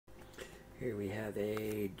Here we have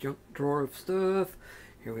a junk drawer of stuff.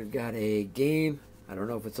 Here we've got a game. I don't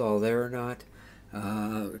know if it's all there or not.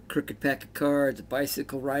 A crooked pack of cards, a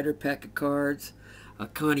bicycle rider pack of cards, a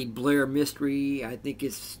Connie Blair mystery. I think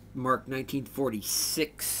it's marked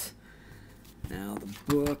 1946. Now the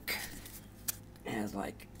book has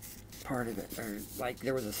like part of it, or like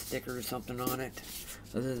there was a sticker or something on it.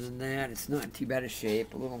 Other than that, it's not in too bad a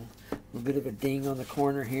shape. A little bit of a ding on the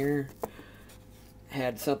corner here.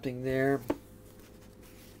 Had something there.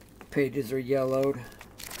 Pages are yellowed,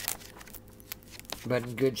 but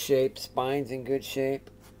in good shape. Spine's in good shape.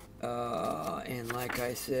 And like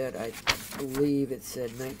I said, I believe it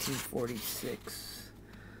said 1946.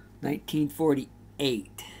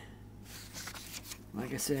 1948.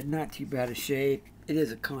 Like I said, not too bad a shape. It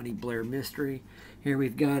is a Connie Blair mystery. Here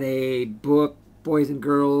we've got a book, Boys and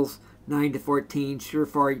Girls, 9 to 14,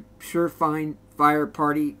 Surefire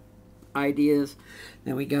Party Ideas.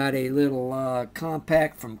 Then we got a little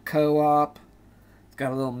compact from Co-op. It's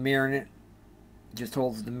got a little mirror in it. Just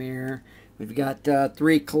holds the mirror. We've got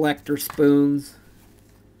 3 collector spoons.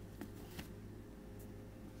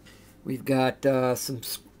 We've got some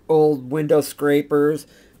old window scrapers.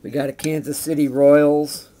 We got a Kansas City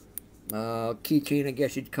Royals keychain, I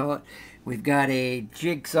guess you'd call it. We've got a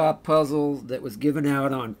Jigsaw puzzle that was given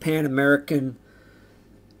out on Pan American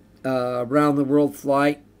Around the World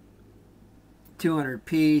flight. 200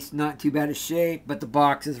 piece, not too bad a shape, but the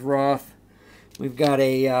box is rough. We've got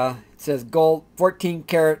a, it says gold, 14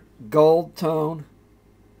 karat gold tone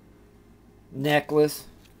necklace.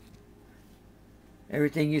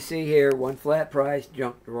 Everything you see here, one flat price,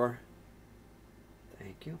 junk drawer.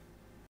 Thank you.